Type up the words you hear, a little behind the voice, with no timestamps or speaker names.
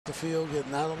the field,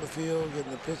 getting out on the field,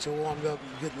 getting the pitcher warmed up,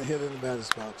 and getting the hit in the batter's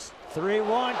box.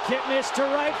 3-1, Kipnis to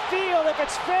right field. If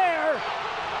it's fair,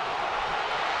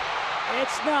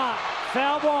 it's not.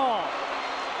 Foul ball.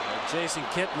 Jason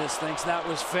Kipnis thinks that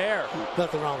was fair.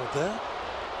 Nothing wrong with that.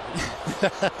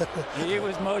 He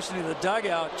was motioning the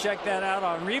dugout. Check that out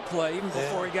on replay even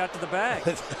before he got to the bag.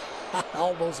 I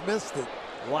almost missed it.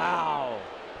 Wow.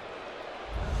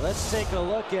 Let's take a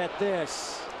look at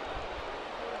this.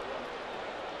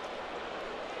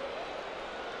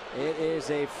 It is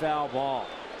a foul ball.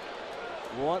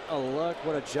 What a look.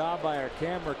 What a job by our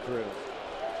camera crew.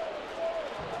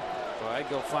 Well, I'd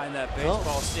go find that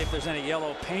baseball, see if there's any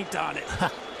yellow paint on it.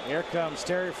 Here comes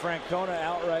Terry Francona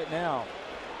out right now.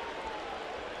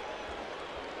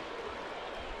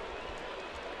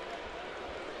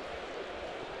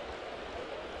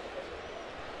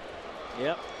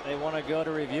 Yep, they want to go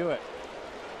to review it.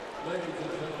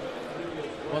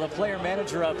 Well, the player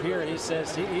manager up here, he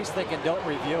says he's thinking don't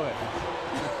review it.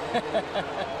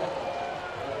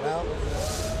 Well,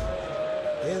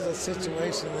 here's a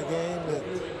situation in the game that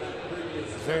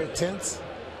is very tense.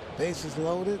 Bases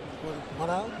loaded. 1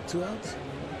 out, 2 outs.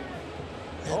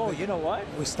 And you know what?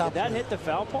 We stopped. Did that hit the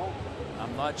foul pole?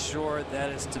 I'm not sure that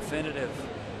it's definitive.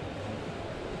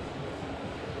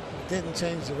 Didn't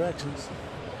change directions.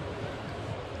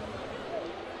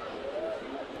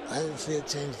 I didn't see it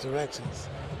change directions.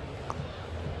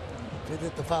 If it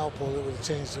hit the foul pole, it would have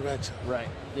changed direction. Right.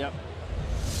 Yep.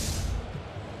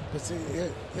 But see,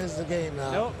 here's the game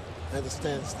now. Nope. At a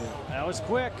standstill. That was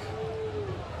quick.